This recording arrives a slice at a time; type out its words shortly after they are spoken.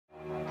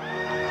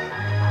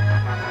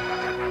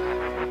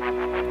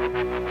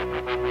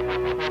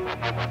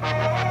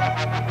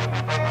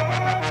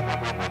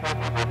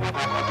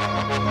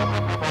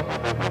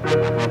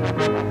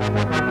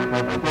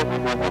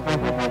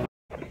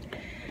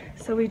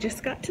we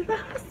just got to the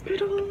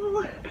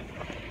hospital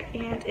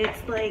and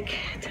it's like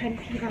 10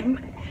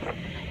 p.m.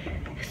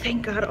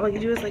 Thank God all you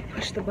do is like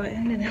push the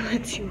button and it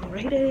lets you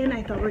right in.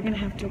 I thought we were gonna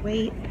have to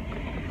wait.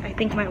 I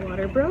think my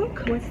water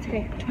broke. What's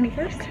today?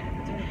 21st? 21st,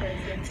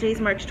 yeah.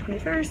 Today's March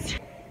 21st.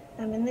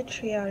 I'm in the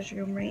triage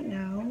room right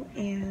now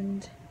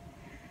and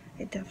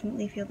I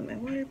definitely feel that my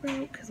water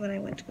broke because when I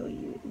went to go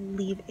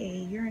leave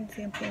a urine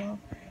sample,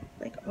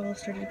 like all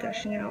started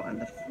gushing out on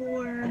the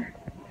floor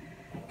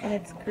and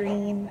it's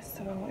green,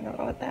 so I don't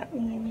know what that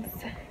means.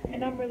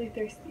 And I'm really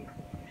thirsty.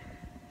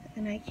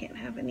 And I can't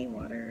have any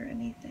water or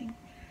anything.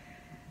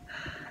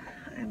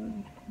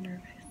 I'm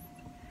nervous.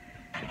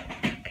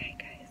 Okay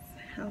guys,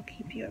 I'll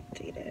keep you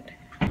updated.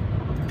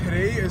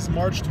 Today is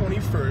March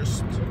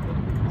 21st,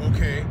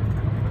 okay,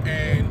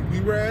 and we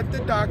were at the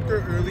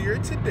doctor earlier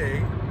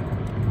today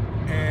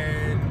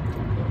and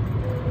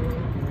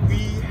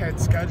we had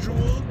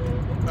scheduled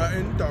an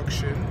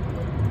induction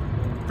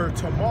for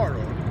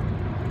tomorrow.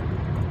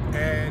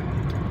 And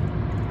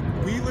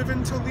we live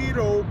in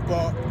Toledo,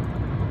 but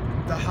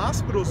the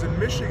hospital's in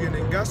Michigan,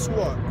 and guess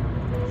what?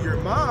 Your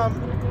mom,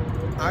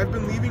 I've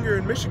been leaving her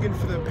in Michigan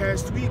for the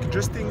past week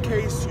just in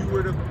case you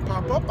were to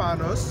pop up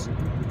on us,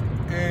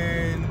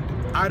 and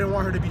I didn't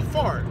want her to be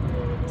far.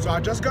 So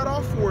I just got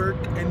off work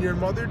and your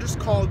mother just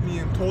called me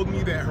and told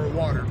me that her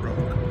water broke.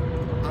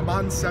 I'm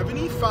on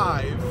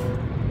 75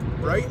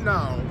 right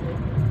now,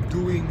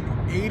 doing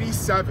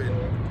 87,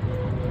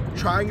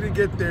 trying to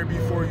get there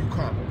before you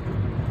come.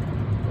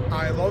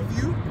 I love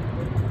you.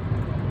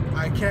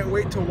 I can't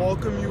wait to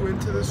welcome you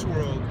into this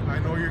world. I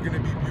know you're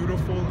gonna be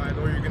beautiful. I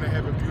know you're gonna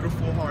have a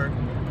beautiful heart.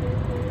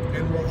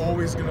 And we're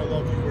always gonna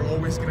love you. We're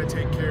always gonna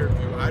take care of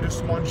you. I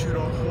just want you to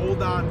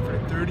hold on for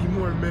 30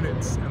 more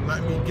minutes and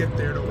let me get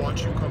there to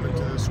watch you come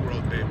into this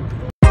world, babe.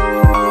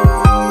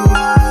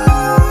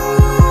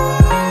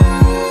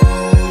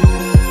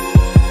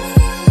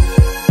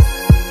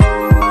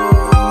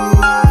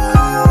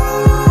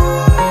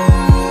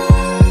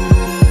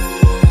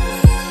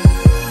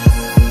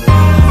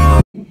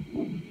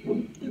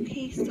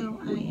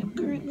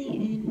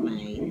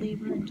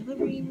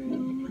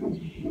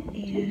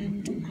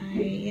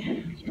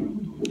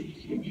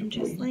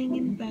 Just laying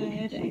in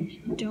bed. I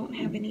don't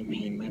have any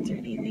pain meds or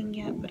anything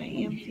yet, but I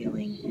am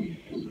feeling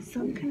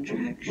some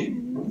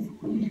contractions.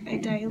 I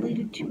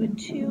dilated to a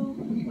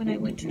 2. When I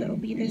went to the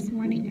OB this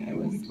morning, I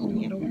was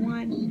only at a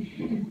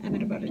 1. I'm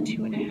at about a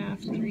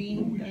 2.5,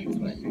 3. That's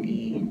what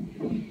the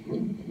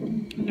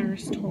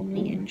nurse told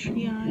me in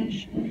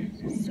triage.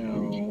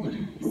 So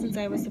since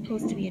I was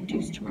supposed to be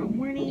induced tomorrow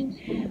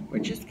morning, we're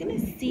just gonna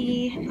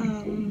see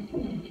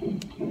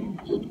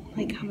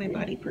like how my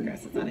body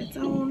progresses on its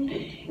own,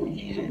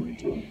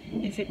 and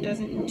if it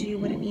doesn't do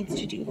what it needs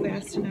to do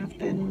fast enough,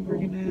 then we're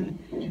gonna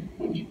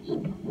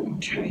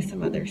try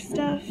some other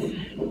stuff.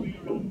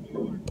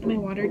 My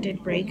water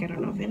did break, I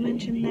don't know if I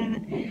mentioned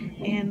that,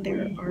 and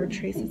there are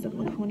traces of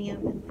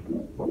meconium.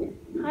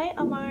 Hi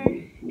Amar,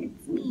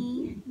 it's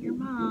me, your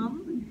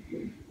mom,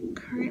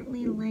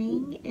 currently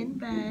laying in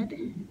bed,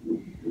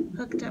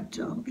 hooked up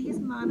to all these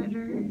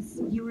monitors.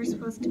 You were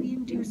supposed to be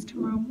induced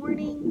tomorrow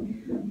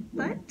morning,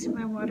 but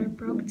my water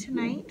broke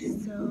tonight,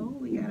 so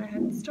we got a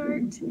head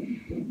start,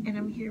 and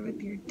I'm here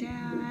with your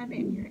dad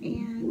and your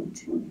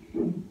aunt,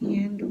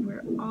 and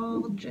we're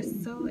all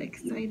just so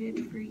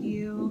excited for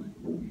you.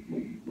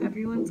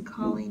 Everyone's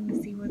calling to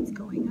see what's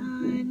going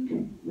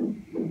on,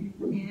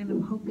 and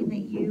I'm hoping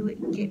that you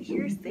get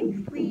here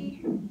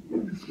safely.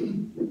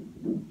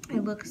 I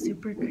look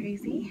super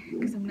crazy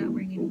because I'm not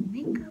wearing any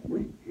makeup.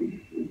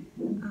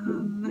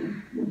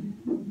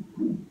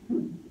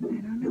 I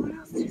don't know what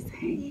else to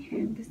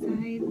say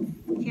besides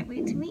can't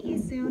wait to meet you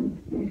soon.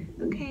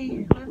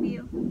 Okay, love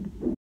you.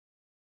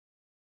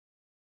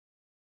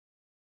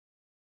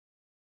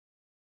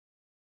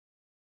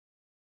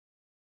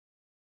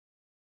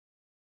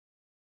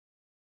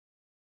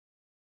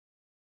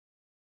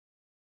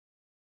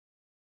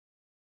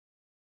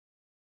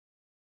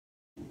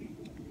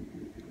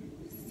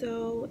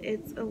 So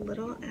it's a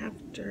little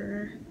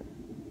after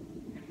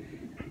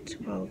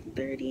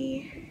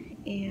 12:30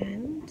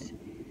 and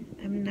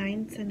I'm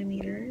 9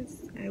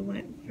 centimeters. I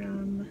went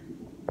from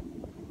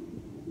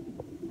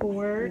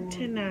 4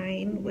 to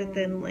 9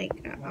 within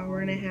like an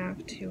hour and a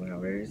half, 2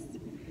 hours.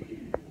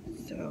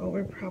 So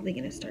we're probably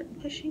gonna start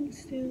pushing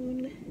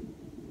soon.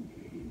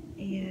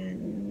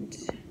 And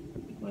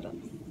what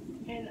else?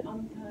 And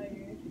I'm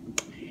tired.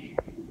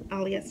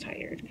 Alia's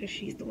tired because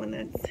she's the one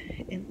that's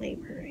in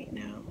labor right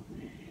now.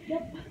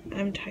 Yep.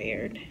 I'm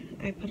tired.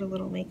 I put a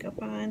little makeup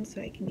on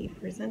so I can be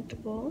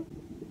presentable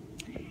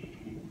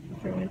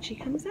for when she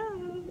comes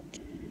out.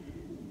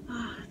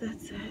 Oh,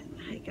 that's it,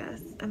 I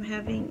guess. I'm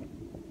having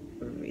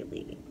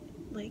really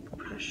like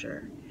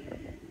pressure.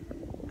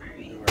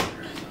 Alright.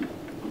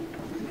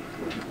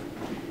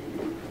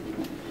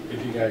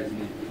 If you guys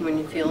need. When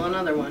you feel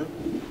another one,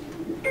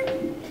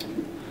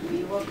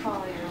 We will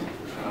call you.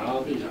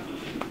 I'll be done.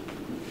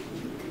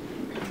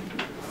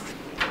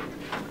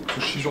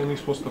 So she's only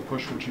supposed to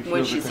push when she feels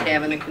When it. she's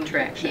having a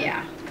contraction.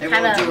 Yeah. It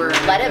Kind won't of do her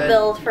any let it good.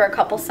 build for a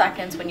couple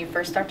seconds when you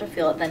first start to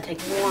feel it, then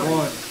take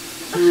 1,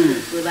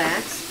 2,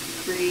 Relax.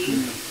 3,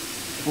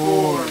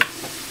 4,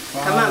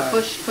 4. Come on,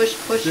 push, push,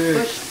 push, 6,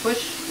 push,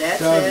 push. That's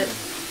 7, it.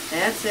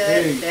 That's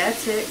it. 8,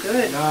 That's it.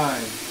 Good.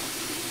 9,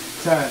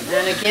 10.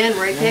 And again,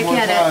 right One back more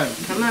at time. it.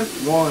 Come on.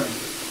 1,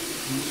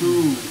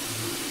 2,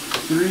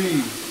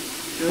 3,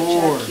 Good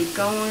 4, job. Keep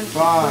going.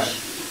 5, Push.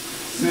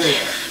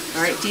 6.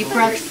 All right, deep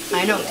breath.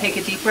 I know. Take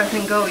a deep breath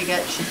and go. You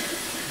got.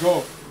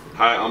 Go.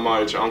 Hi,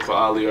 Amar. It's your Uncle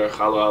Ali or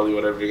Khalo Ali,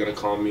 whatever you're gonna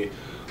call me.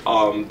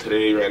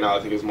 Today, right now, I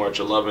think it's March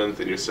 11th,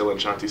 and you're still in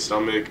Shanti's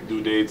stomach.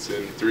 Due dates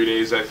in 3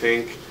 days, I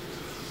think.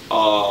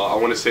 I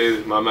want to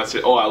say my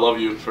message. Oh, I love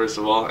you, first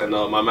of all, and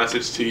my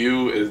message to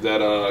you is that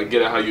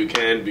get it how you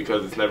can,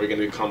 because it's never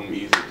gonna come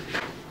easy.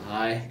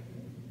 Hi,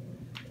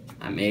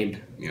 I'm Abe,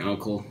 your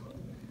uncle.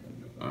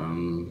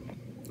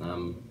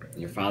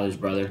 Your father's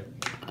brother.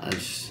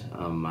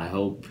 I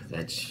hope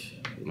that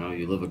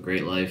you live a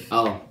great life.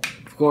 Oh,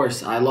 of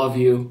course, I love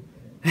you.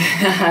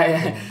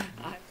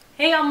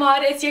 Hey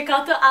Amar, it's your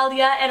Kato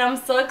Alia, and I'm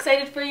so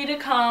excited for you to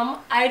come.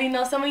 I already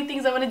know so many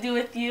things I want to do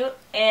with you,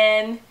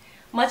 and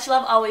much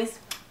love always.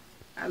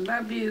 I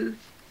love you,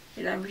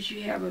 and I wish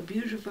you have a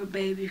beautiful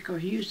baby,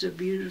 because you're a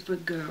beautiful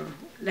girl,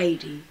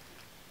 lady.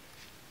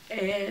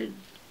 And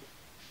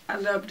I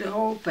love the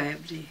whole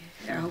family.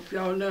 I hope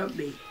y'all love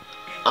me.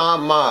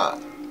 Amar,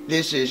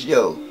 this is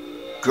your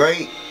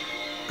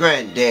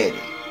great-granddaddy,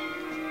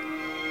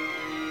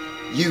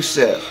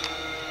 Yusuf,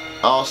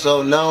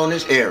 also known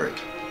as Eric.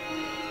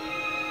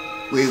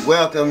 We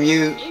welcome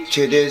you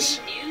to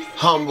this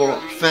humble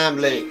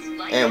family,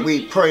 and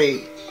we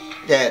pray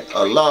that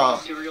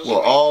Allah will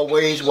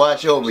always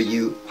watch over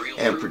you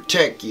and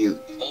protect you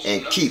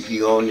and keep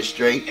you on the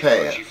straight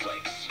path.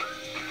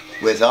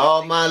 With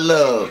all my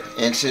love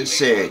and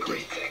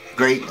sincerity,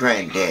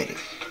 great-granddaddy.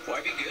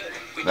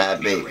 Bye,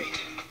 baby.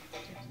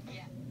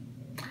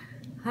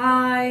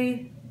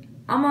 هاي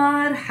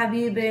عمر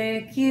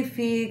حبيبي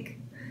كيفك؟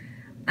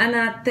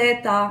 أنا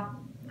تيتا.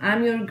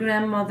 I'm your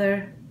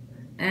grandmother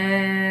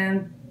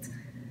and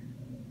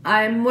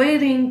I'm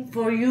waiting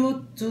for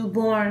you to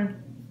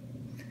born.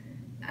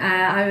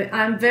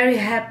 I'm very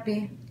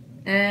happy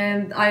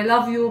and I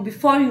love you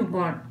before you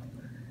born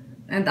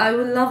and I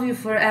will love you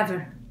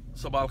forever.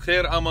 صباح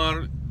الخير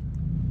قمر،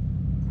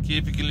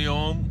 كيفك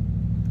اليوم؟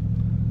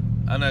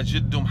 أنا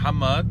جدو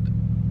محمد،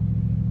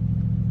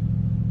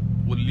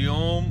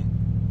 واليوم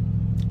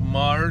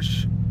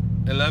March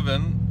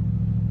 11,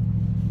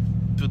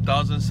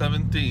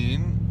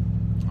 2017.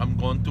 I'm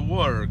going to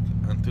work,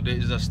 and today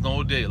is a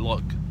snow day.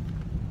 Look.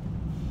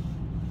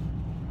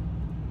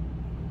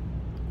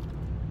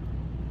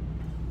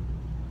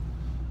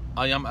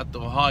 I am at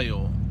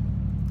Ohio.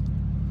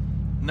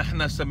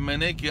 نحن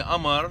سميناكي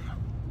قمر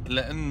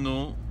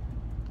لأنه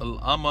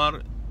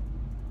القمر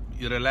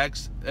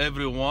relax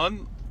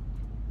everyone،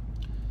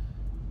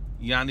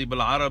 يعني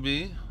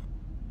بالعربي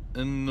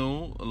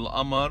إنه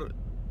القمر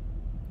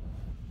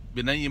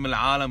بنيم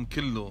العالم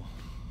كله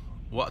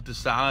وقت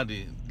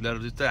السعادة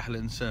لارتياح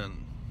الإنسان.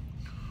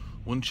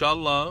 وإن شاء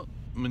الله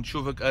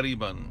منشوفك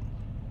قريبا،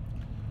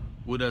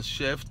 وإذا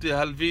شافتي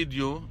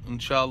هالفيديو إن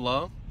شاء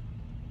الله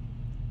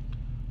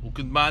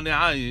وكنت معني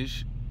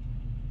عايش،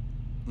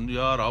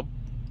 يا رب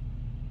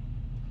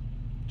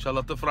إن شاء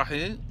الله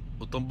تفرحي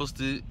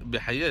وتنبسطي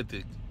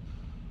بحياتك.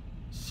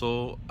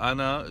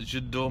 أنا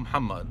جدو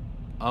محمد.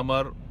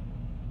 Amar,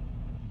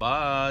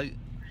 bye.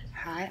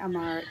 Hi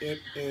Amar,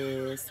 it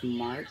is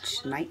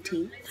March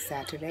 19th,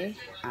 Saturday.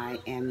 I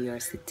am your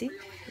city.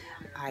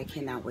 I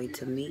cannot wait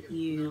to meet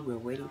you. We're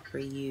waiting for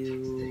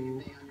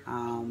you.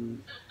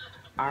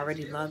 I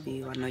already love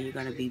you. I know you're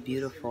going to be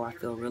beautiful. I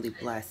feel really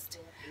blessed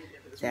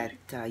that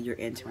you're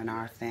entering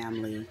our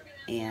family,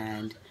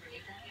 and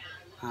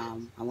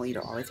I want you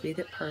to always be a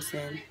good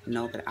person.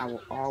 Know that I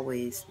will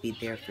always be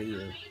there for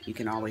you. You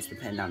can always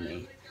depend on me.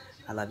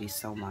 I love you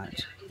so much.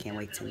 Can't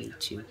wait to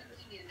meet you.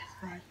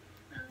 Bye.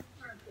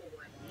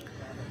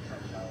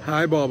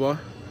 Hi, Baba.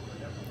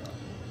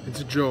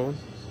 It's Joe,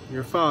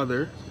 your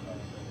father.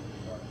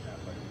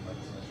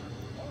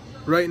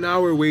 Right now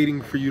we're waiting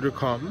for you to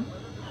come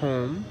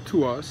home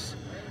to us,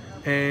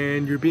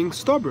 and you're being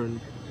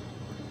stubborn.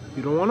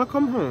 You don't want to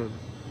come home.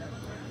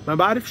 My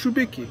bad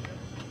Shubiki.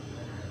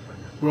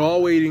 We're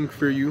all waiting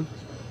for you.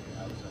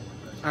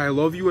 I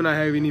love you and I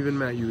haven't even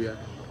met you yet.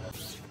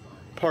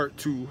 Part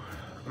 2.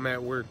 I'm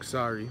at work,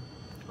 sorry.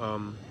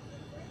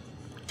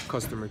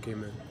 Customer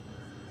came in.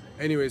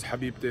 Anyways,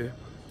 Habibti.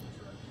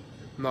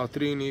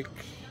 Natrinik.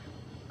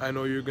 I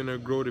know you're gonna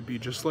grow to be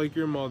just like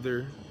your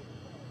mother.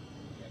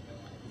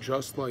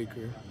 Just like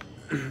her.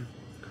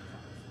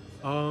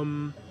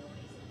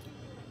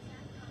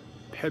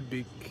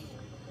 Pebik.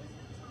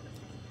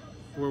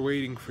 We're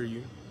waiting for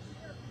you.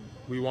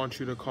 We want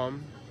you to come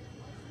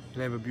and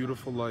have a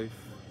beautiful life,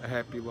 a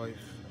happy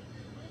life.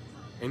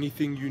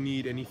 Anything you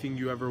need, anything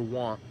you ever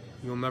want,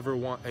 you'll never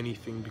want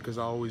anything because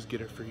I'll always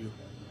get it for you.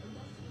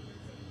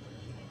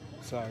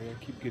 Sorry, I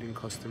keep getting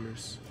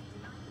customers.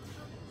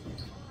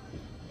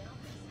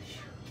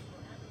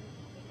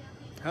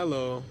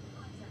 Hello.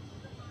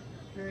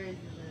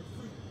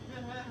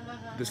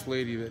 This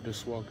lady that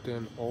just walked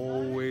in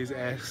always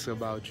asks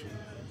about you.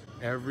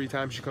 Every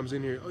time she comes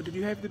in here, oh, did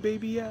you have the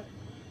baby yet?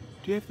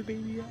 Do you have the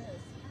baby yet?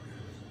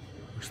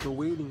 We're still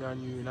waiting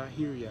on you. You're not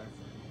here yet.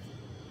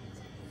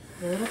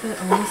 A little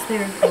bit, almost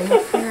there,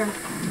 almost there.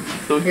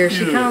 So here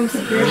she comes.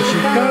 Here she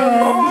comes.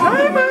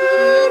 Hi,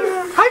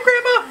 Mom. Hi,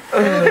 Grandma.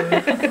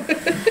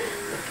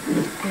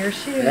 Here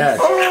she is. Yes.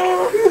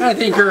 I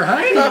think her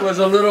hiney was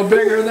a little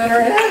bigger than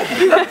her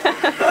head.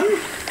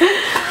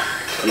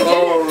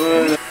 Oh,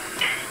 man.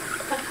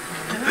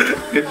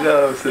 Good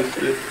job,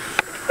 sister.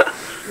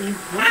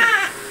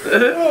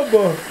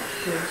 Bubba.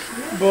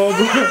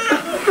 Bubba.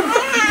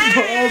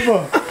 Bubba.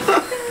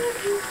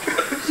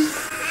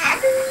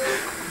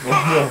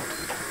 Bubba.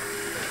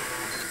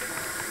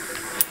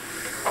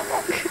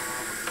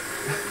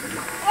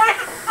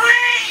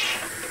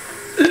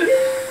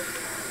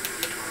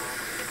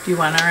 Do you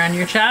want her on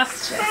your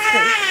chest?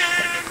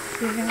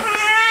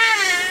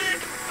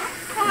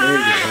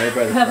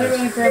 Heather,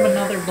 going to grab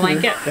another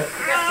blanket. A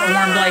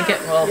warm blanket.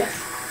 Well.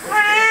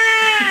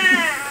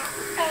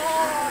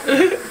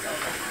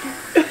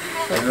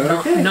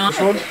 No. Which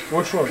one?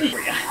 Which one?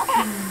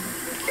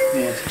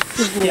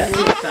 Yeah.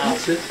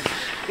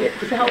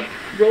 It's help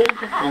roll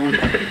down.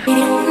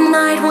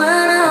 Night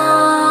when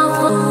all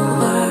the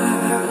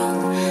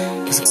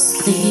world is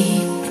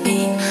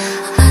sleeping,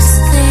 I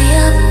stay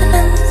up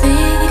and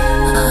think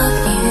of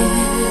you.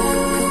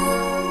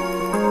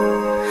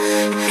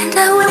 And I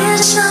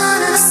wish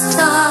on a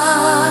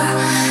star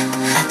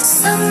that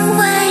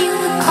somewhere you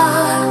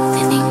are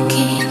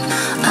thinking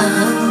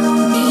of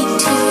me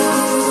too.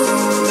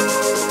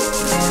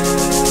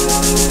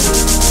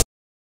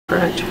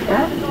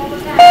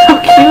 How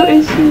cute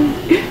is she?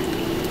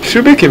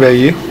 Shubiki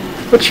baby.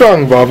 What's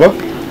wrong, Baba?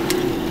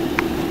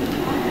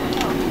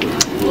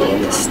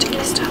 The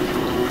sticky stuff.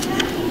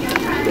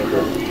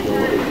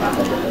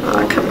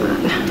 Oh, come on.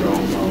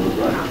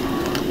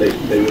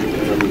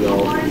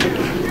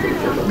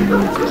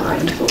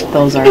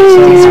 Those are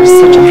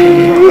such a